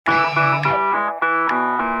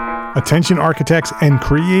Attention architects and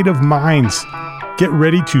creative minds, get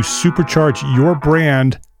ready to supercharge your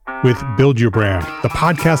brand with Build Your Brand, the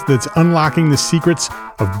podcast that's unlocking the secrets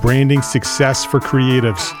of branding success for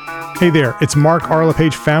creatives. Hey there, it's Mark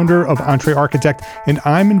Arlepage, founder of Entre Architect, and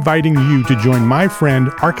I'm inviting you to join my friend,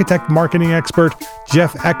 architect marketing expert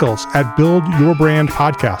Jeff Eccles at Build Your Brand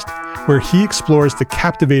podcast, where he explores the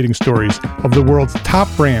captivating stories of the world's top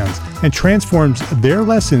brands and transforms their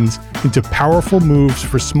lessons into powerful moves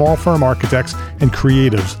for small firm architects and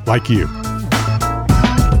creatives like you.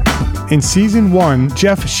 In Season 1,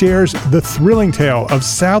 Jeff shares the thrilling tale of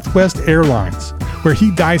Southwest Airlines, where he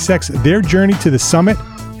dissects their journey to the summit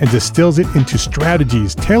and distills it into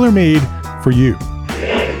strategies tailor-made for you.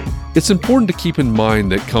 It's important to keep in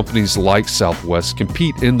mind that companies like Southwest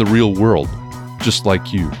compete in the real world, just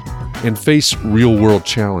like you, and face real-world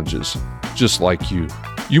challenges, just like you.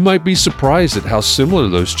 You might be surprised at how similar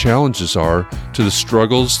those challenges are to the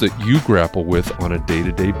struggles that you grapple with on a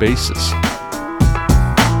day-to-day basis.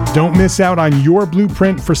 Don't miss out on your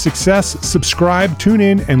blueprint for success. Subscribe, tune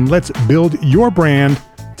in, and let's build your brand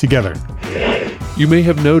together. You may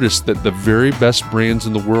have noticed that the very best brands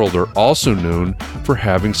in the world are also known for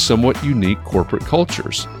having somewhat unique corporate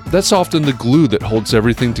cultures. That's often the glue that holds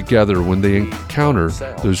everything together when they encounter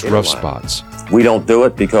those rough spots. We don't do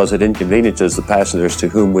it because it inconveniences the passengers to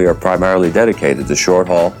whom we are primarily dedicated, the short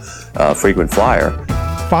haul, frequent flyer.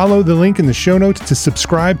 Follow the link in the show notes to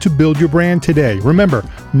subscribe to Build Your Brand today. Remember,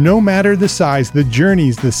 no matter the size, the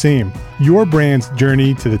journey's the same. Your brand's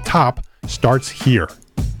journey to the top starts here.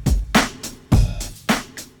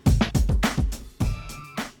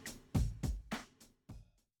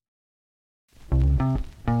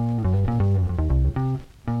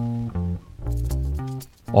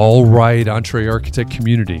 All right, Entre Architect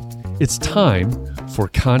community, it's time for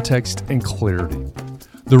context and clarity.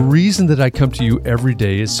 The reason that I come to you every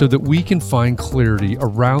day is so that we can find clarity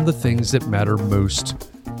around the things that matter most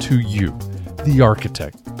to you, the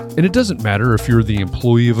architect. And it doesn't matter if you're the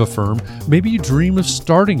employee of a firm. Maybe you dream of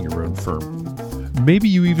starting your own firm. Maybe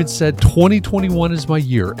you even said 2021 is my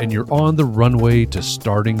year and you're on the runway to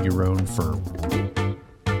starting your own firm.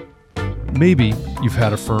 Maybe you've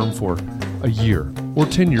had a firm for a year or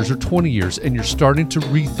 10 years or 20 years and you're starting to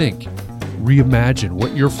rethink, reimagine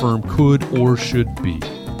what your firm could or should be.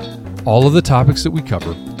 All of the topics that we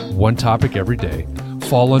cover, one topic every day,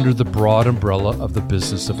 fall under the broad umbrella of the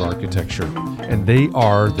business of architecture, and they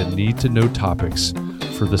are the need-to-know topics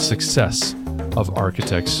for the success of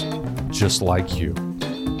architects just like you.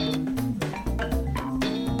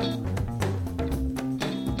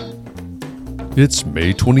 It's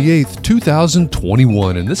May 28th,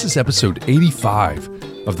 2021, and this is episode 85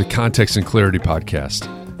 of the Context and Clarity podcast.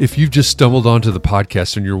 If you've just stumbled onto the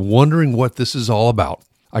podcast and you're wondering what this is all about,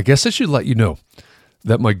 I guess I should let you know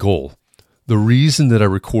that my goal, the reason that I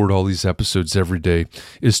record all these episodes every day,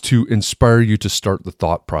 is to inspire you to start the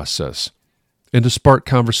thought process and to spark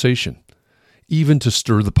conversation, even to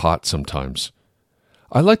stir the pot sometimes.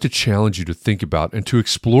 I like to challenge you to think about and to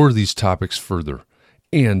explore these topics further,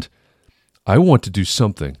 and I want to do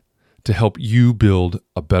something to help you build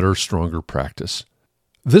a better, stronger practice.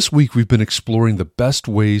 This week, we've been exploring the best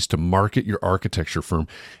ways to market your architecture firm.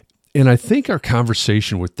 And I think our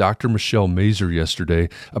conversation with Dr. Michelle Mazur yesterday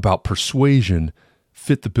about persuasion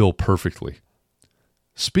fit the bill perfectly.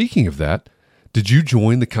 Speaking of that, did you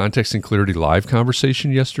join the Context and Clarity Live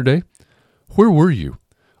conversation yesterday? Where were you?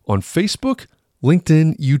 On Facebook,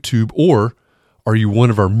 LinkedIn, YouTube, or are you one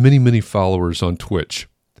of our many, many followers on Twitch?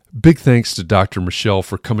 Big thanks to Dr. Michelle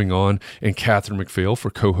for coming on and Catherine McPhail for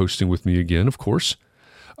co-hosting with me again, of course.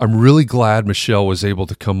 I'm really glad Michelle was able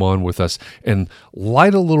to come on with us and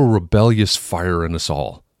light a little rebellious fire in us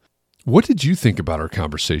all. What did you think about our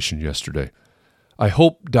conversation yesterday? I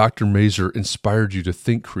hope Dr. Mazur inspired you to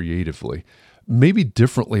think creatively, maybe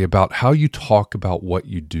differently about how you talk about what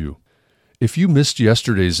you do. If you missed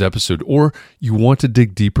yesterday's episode or you want to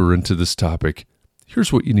dig deeper into this topic,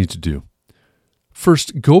 here's what you need to do.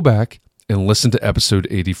 First, go back and listen to episode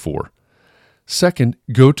 84. Second,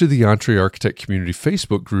 go to the Entre Architect Community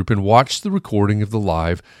Facebook group and watch the recording of the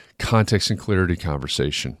live Context and Clarity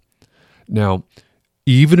conversation. Now,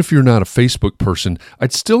 even if you're not a Facebook person,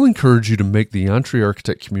 I'd still encourage you to make the Entre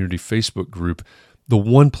Architect Community Facebook group the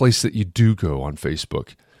one place that you do go on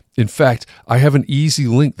Facebook. In fact, I have an easy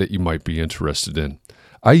link that you might be interested in.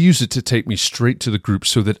 I use it to take me straight to the group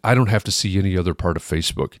so that I don't have to see any other part of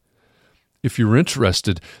Facebook. If you're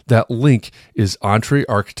interested, that link is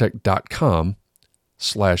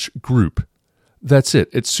entrearchitect.com/group. That's it.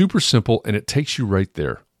 It's super simple and it takes you right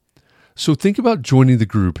there. So think about joining the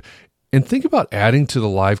group And think about adding to the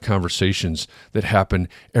live conversations that happen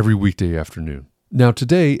every weekday afternoon. Now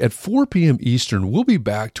today at 4 p.m. Eastern, we'll be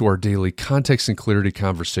back to our daily Context and Clarity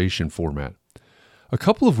conversation format. A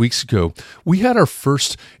couple of weeks ago, we had our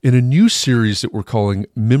first in a new series that we're calling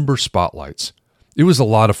Member Spotlights. It was a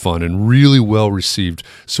lot of fun and really well received,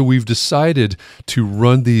 so we've decided to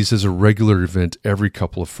run these as a regular event every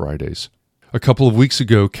couple of Fridays. A couple of weeks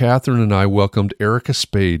ago, Catherine and I welcomed Erica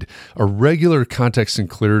Spade, a regular Context and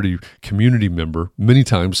Clarity community member, many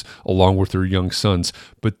times along with her young sons.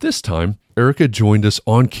 But this time, Erica joined us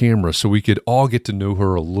on camera so we could all get to know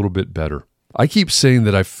her a little bit better. I keep saying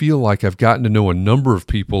that I feel like I've gotten to know a number of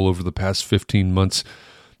people over the past 15 months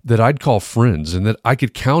that I'd call friends and that I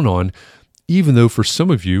could count on, even though for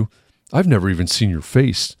some of you, I've never even seen your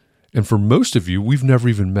face. And for most of you, we've never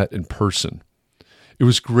even met in person. It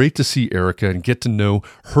was great to see Erica and get to know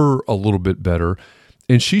her a little bit better,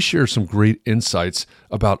 and she shared some great insights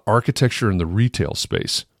about architecture in the retail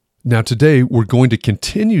space. Now today, we're going to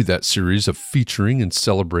continue that series of featuring and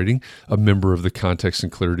celebrating a member of the Context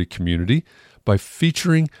and Clarity community by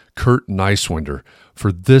featuring Kurt Neiswinder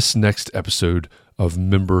for this next episode of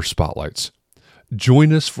Member Spotlights.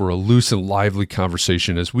 Join us for a loose and lively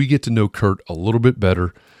conversation as we get to know Kurt a little bit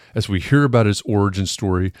better, as we hear about his origin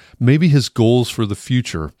story, maybe his goals for the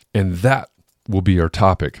future, and that will be our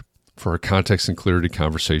topic for our Context and Clarity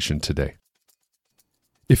conversation today.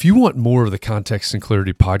 If you want more of the Context and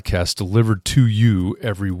Clarity podcast delivered to you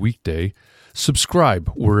every weekday, subscribe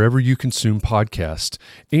wherever you consume podcasts.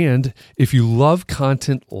 And if you love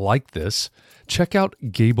content like this, check out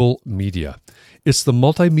Gable Media. It's the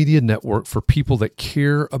multimedia network for people that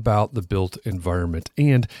care about the built environment,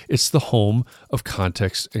 and it's the home of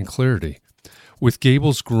Context and Clarity. With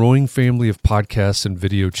Gable's growing family of podcasts and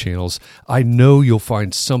video channels, I know you'll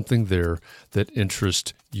find something there that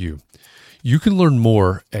interests you. You can learn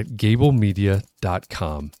more at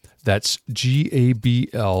gablemedia.com. That's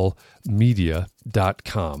GABL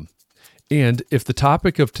media.com. And if the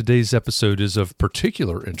topic of today's episode is of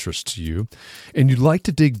particular interest to you and you'd like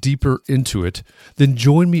to dig deeper into it, then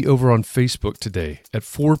join me over on Facebook today at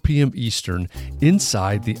 4 p.m. Eastern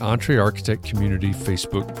inside the EntreArchitect Community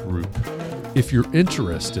Facebook group. If you're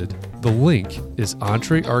interested, the link is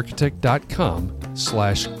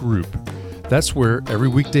entrearchitect.com/group. That's where every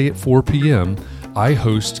weekday at 4 p.m. I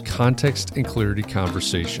host Context and Clarity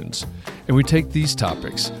conversations. And we take these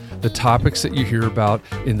topics, the topics that you hear about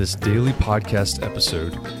in this daily podcast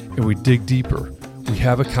episode, and we dig deeper. We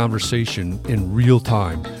have a conversation in real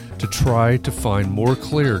time to try to find more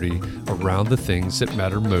clarity around the things that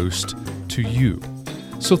matter most to you.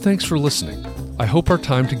 So thanks for listening. I hope our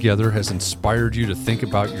time together has inspired you to think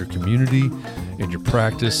about your community and your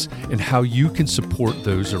practice and how you can support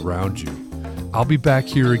those around you. I'll be back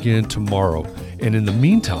here again tomorrow. And in the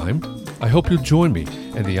meantime, I hope you'll join me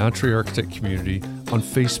and the EntreArchitect community on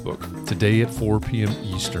Facebook today at 4 p.m.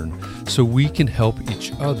 Eastern so we can help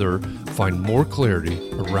each other find more clarity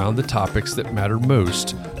around the topics that matter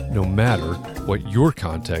most, no matter what your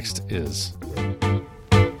context is.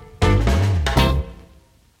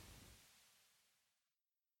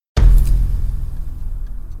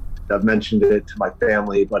 I've mentioned it to my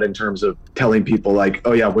family, but in terms of telling people like,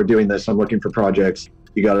 oh yeah, we're doing this, I'm looking for projects.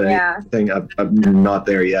 You got anything? I'm not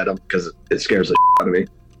there yet because it scares the out of me.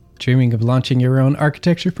 Dreaming of launching your own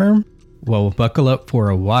architecture firm? Well, buckle up for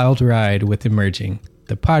a wild ride with Emerging,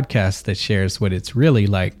 the podcast that shares what it's really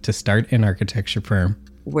like to start an architecture firm.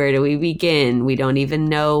 Where do we begin? We don't even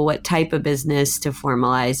know what type of business to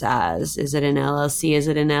formalize as. Is it an LLC? Is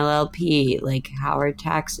it an LLP? Like, how are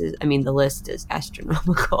taxes? I mean, the list is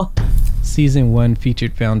astronomical. Season 1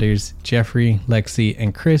 featured founders Jeffrey, Lexi,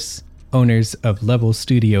 and Chris, owners of Level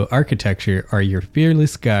Studio Architecture, are your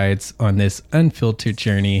fearless guides on this unfiltered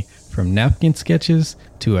journey from napkin sketches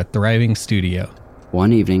to a thriving studio.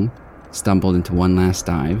 One evening, stumbled into one last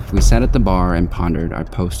dive, we sat at the bar and pondered our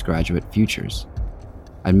postgraduate futures.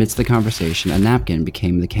 Amidst the conversation, a napkin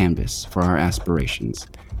became the canvas for our aspirations,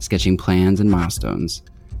 sketching plans and milestones,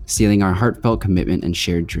 sealing our heartfelt commitment and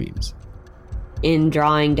shared dreams. In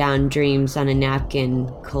drawing down dreams on a napkin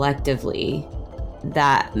collectively,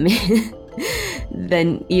 that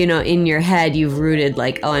then, you know, in your head, you've rooted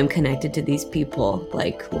like, oh, I'm connected to these people,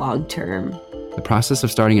 like long term. The process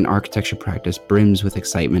of starting an architecture practice brims with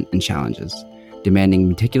excitement and challenges, demanding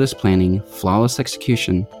meticulous planning, flawless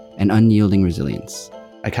execution, and unyielding resilience.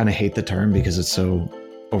 I kind of hate the term because it's so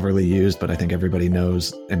overly used, but I think everybody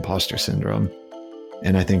knows imposter syndrome.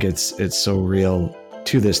 And I think it's so real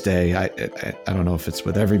to this day. I don't know if it's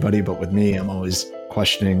with everybody, but with me, I'm always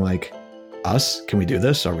questioning like, us? Can we do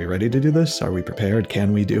this? Are we ready to do this? Are we prepared?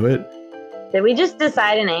 Can we do it? Did we just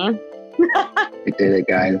decide a name? We did it,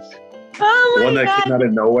 guys. Oh my One that God. came out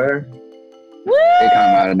of nowhere. Woo! It came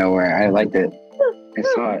out of nowhere. I liked it. I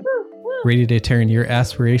saw it. Ready to turn your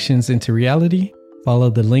aspirations into reality? Follow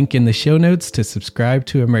the link in the show notes to subscribe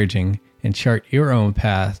to Emerging and chart your own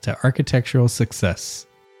path to architectural success.